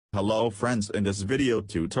Hello friends, in this video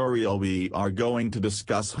tutorial we are going to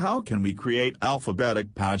discuss how can we create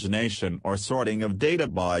alphabetic pagination or sorting of data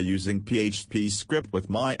by using PHP script with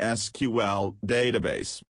MySQL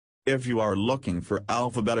database. If you are looking for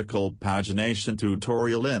alphabetical pagination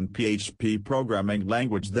tutorial in PHP programming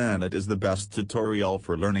language, then it is the best tutorial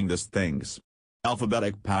for learning these things.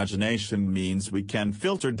 Alphabetic pagination means we can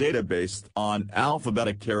filter data based on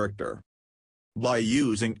alphabetic character. By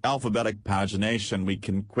using alphabetic pagination we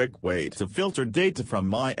can quick way to filter data from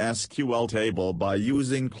MySQL table by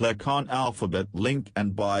using click on alphabet link,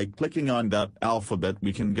 and by clicking on that alphabet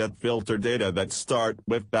we can get filter data that start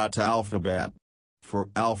with that alphabet. For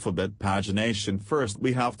alphabet pagination, first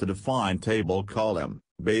we have to define table column.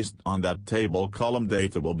 Based on that table column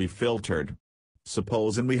data will be filtered.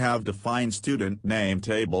 Supposing we have defined student name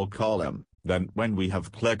table column. Then when we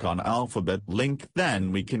have click on alphabet link,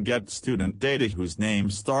 then we can get student data whose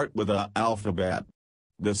names start with a alphabet.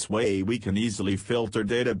 This way we can easily filter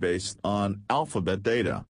data based on alphabet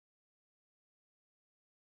data.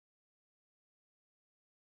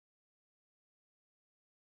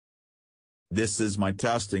 This is my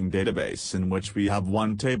testing database in which we have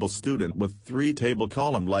one table student with three table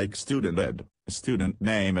column like student id, student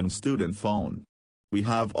name and student phone. We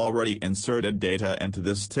have already inserted data into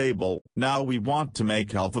this table. Now we want to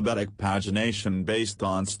make alphabetic pagination based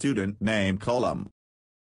on student name column.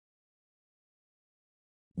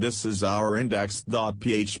 This is our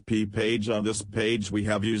index.php page. On this page we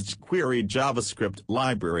have used query JavaScript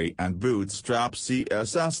library and Bootstrap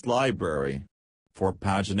CSS library. For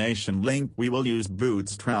pagination link we will use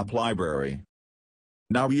Bootstrap library.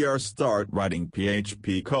 Now we are start writing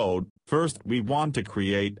PHP code. First we want to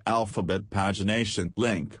create alphabet pagination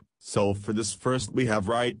link, so for this first we have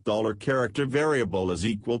write $character variable is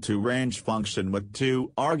equal to range function with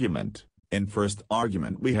two argument. In first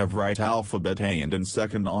argument we have write alphabet A, and in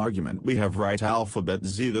second argument we have write alphabet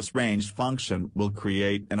Z. This range function will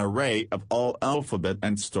create an array of all alphabet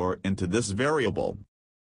and store into this variable.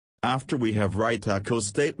 After we have write echo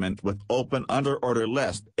statement with open under order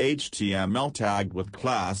list HTML tag with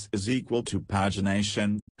class is equal to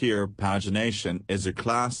pagination. Here pagination is a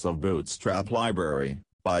class of Bootstrap library.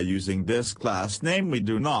 By using this class name we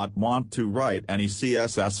do not want to write any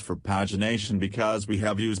CSS for pagination because we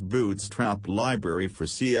have used Bootstrap library for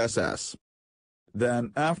CSS.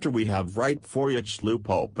 Then after we have write for each loop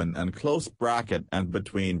open and close bracket, and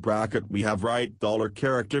between bracket we have write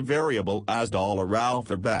 $character variable as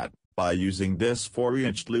 $alphabet. By using this for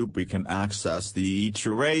each loop we can access the each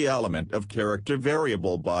array element of character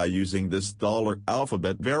variable by using this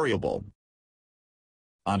 $alphabet variable.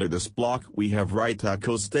 Under this block we have write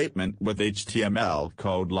echo statement with HTML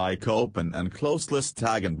code like open and close list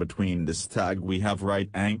tag, and between this tag we have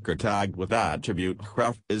write anchor tag with attribute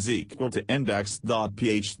ref is equal to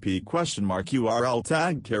index.php URL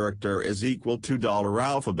tag character is equal to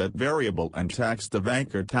 $alphabet variable, and text of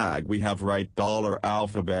anchor tag we have write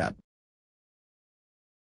 $alphabet.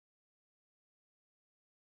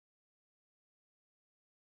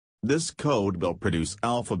 This code will produce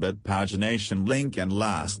alphabet pagination link, and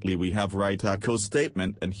lastly we have write echo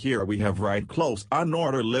statement, and here we have write close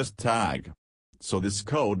unordered list tag. So this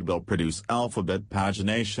code will produce alphabet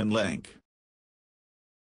pagination link.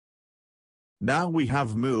 Now we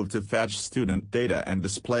have moved to fetch student data and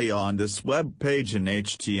display on this web page in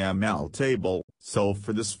HTML table. So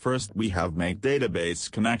for this first we have make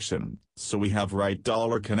database connection. So we have write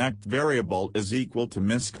 $connect variable is equal to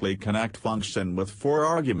Mysql connect function with four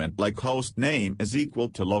argument like host name is equal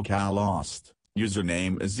to localhost,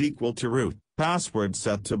 username is equal to root, password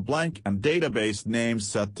set to blank, and database name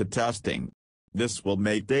set to testing. This will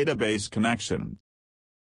make database connection.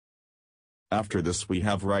 After this we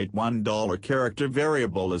have write $character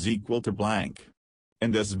variable is equal to blank.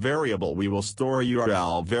 In this variable we will store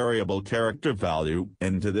URL variable character value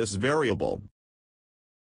into this variable.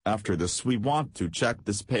 After this we want to check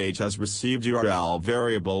this page has received URL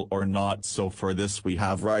variable or not, so for this we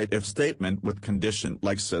have write if statement with condition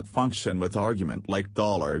like set function with argument like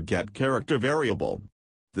 $get character variable.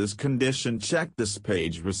 This condition check this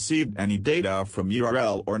page received any data from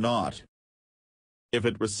URL or not. If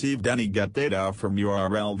it received any get data from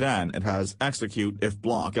URL, then it has execute if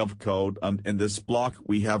block of code, and in this block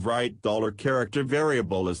we have write $character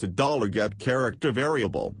variable is the $get character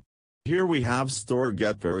variable. Here we have store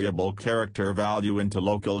get variable character value into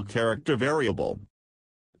local character variable.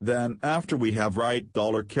 Then after we have write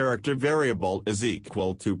 $character variable is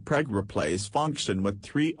equal to preg replace function with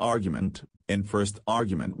three argument. In first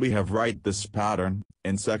argument we have write this pattern,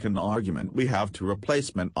 in second argument we have to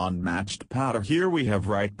replacement on matched pattern. Here we have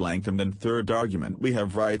write blank, and in third argument we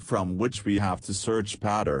have write from which we have to search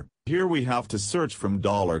pattern. Here we have to search from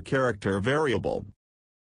 $character variable.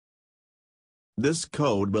 This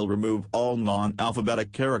code will remove all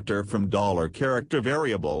non-alphabetic character from $character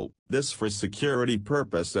variable, this for security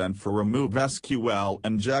purpose and for remove SQL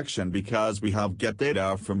injection because we have get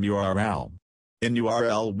data from URL. In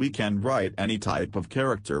URL we can write any type of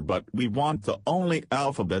character, but we want the only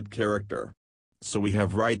alphabet character. So we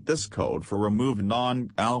have write this code for remove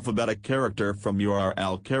non-alphabetic character from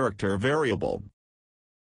URL character variable.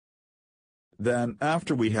 Then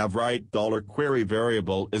after we have write $query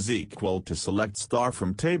variable is equal to select star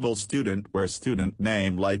from table student where student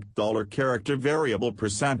name like $character variable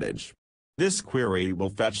 %. This query will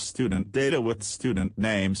fetch student data with student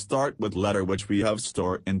name start with letter which we have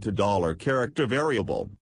stored into $character variable.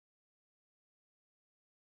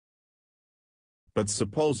 But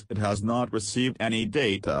suppose it has not received any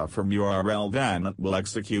data from URL, then it will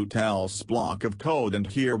execute else block of code, and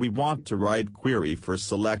here we want to write query for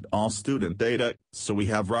select all student data, so we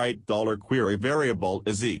have write $query variable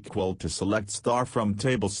is equal to select star from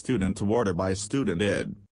table student to order by student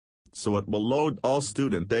id. So it will load all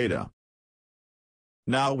student data.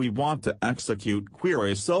 Now we want to execute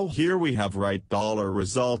query, so here we have write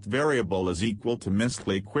 $result variable is equal to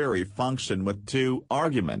Mysql query function with 2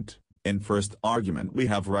 argument. In first argument we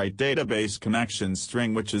have write database connection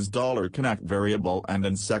string which is $connect variable, and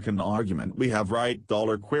in second argument we have write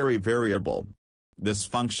 $query variable. This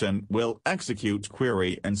function will execute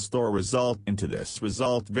query and store result into this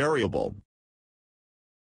result variable.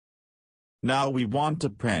 Now we want to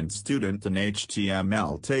print student an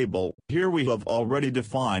HTML table. Here we have already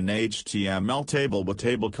defined HTML table with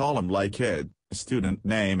table column like id, student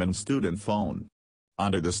name and student phone.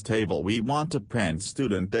 Under this table we want to print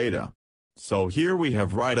student data. So here we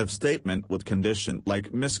have write if statement with condition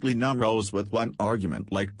like Mysql num rows with 1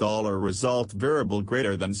 argument like $result variable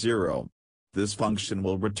greater than 0. This function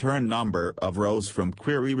will return number of rows from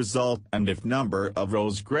query result, and if number of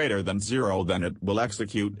rows greater than 0 then it will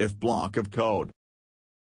execute if block of code.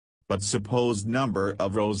 But suppose number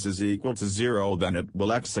of rows is equal to 0, then it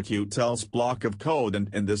will execute else block of code,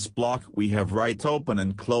 and in this block we have write open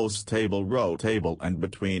and close table row table, and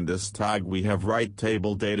between this tag we have write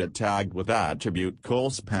table data tag with attribute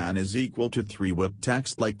span is equal to 3 with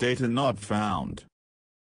text like data not found.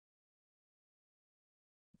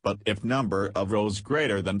 But if number of rows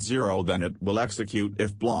greater than 0 then it will execute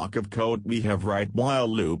if block of code. We have write while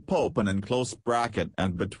loop open and close bracket,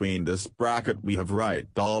 and between this bracket we have write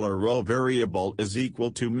 $row variable is equal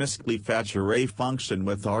to Mysql fetch array function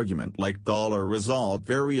with argument like $result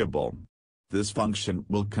variable. This function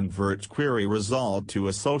will convert query result to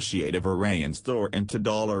associative array and store into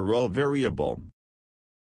 $row variable.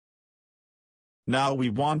 Now we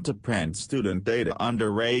want to print student data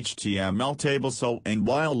under HTML table, so in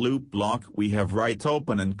while loop block we have write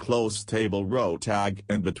open and close table row tag,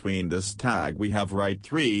 and between this tag we have write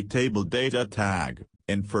 3 table data tag.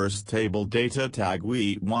 In first table data tag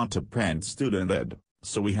we want to print student id,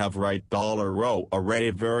 so we have write $row array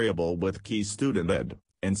variable with key student id.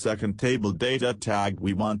 In second table data tag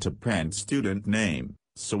we want to print student name,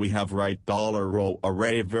 so we have write $row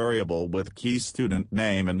array variable with key student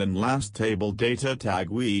name, and in last table data tag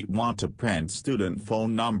we want to print student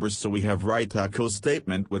phone number, so we have write echo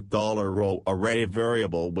statement with $row array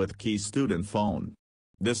variable with key student phone.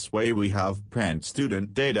 This way we have print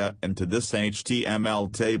student data into this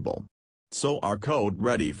HTML table. So our code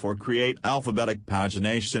ready for create alphabetic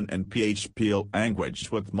pagination in PHP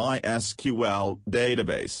language with MySQL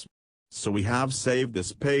database. So we have saved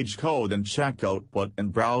this page code and check out what in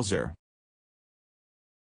browser.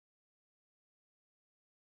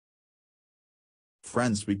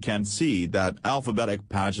 Friends, we can see that alphabetic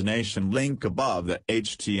pagination link above the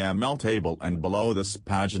HTML table, and below this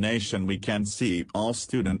pagination we can see all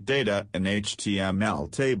student data in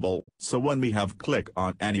HTML table. So when we have click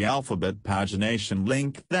on any alphabet pagination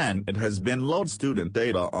link, then it has been load student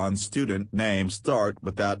data on student name start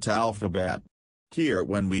with that alphabet. Here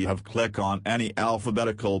when we have click on any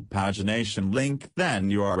alphabetical pagination link, then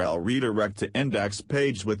URL redirect to index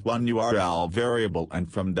page with 1 URL variable,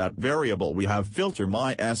 and from that variable we have filter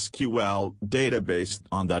MySQL data based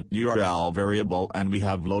on that URL variable, and we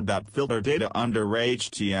have load that filter data under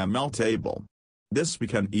HTML table. This we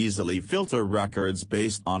can easily filter records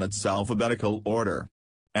based on its alphabetical order.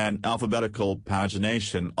 And alphabetical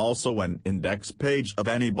pagination also an index page of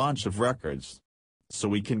any bunch of records. So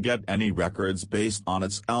we can get any records based on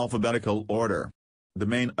its alphabetical order. The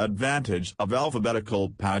main advantage of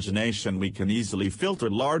alphabetical pagination, we can easily filter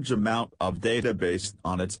large amount of data based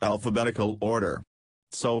on its alphabetical order.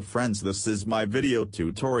 So friends, this is my video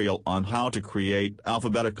tutorial on how to create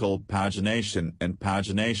alphabetical pagination and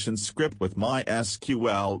pagination script with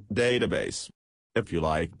MySQL database. If you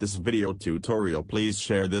like this video tutorial, please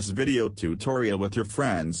share this video tutorial with your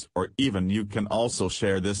friends, or even you can also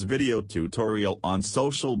share this video tutorial on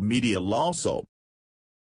social media also.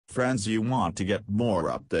 Friends, you want to get more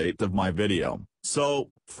update of my video, so,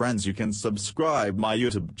 friends, you can subscribe my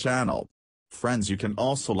YouTube channel. Friends, you can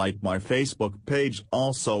also like my Facebook page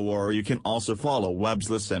also, or you can also follow Webs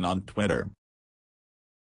Listen on Twitter.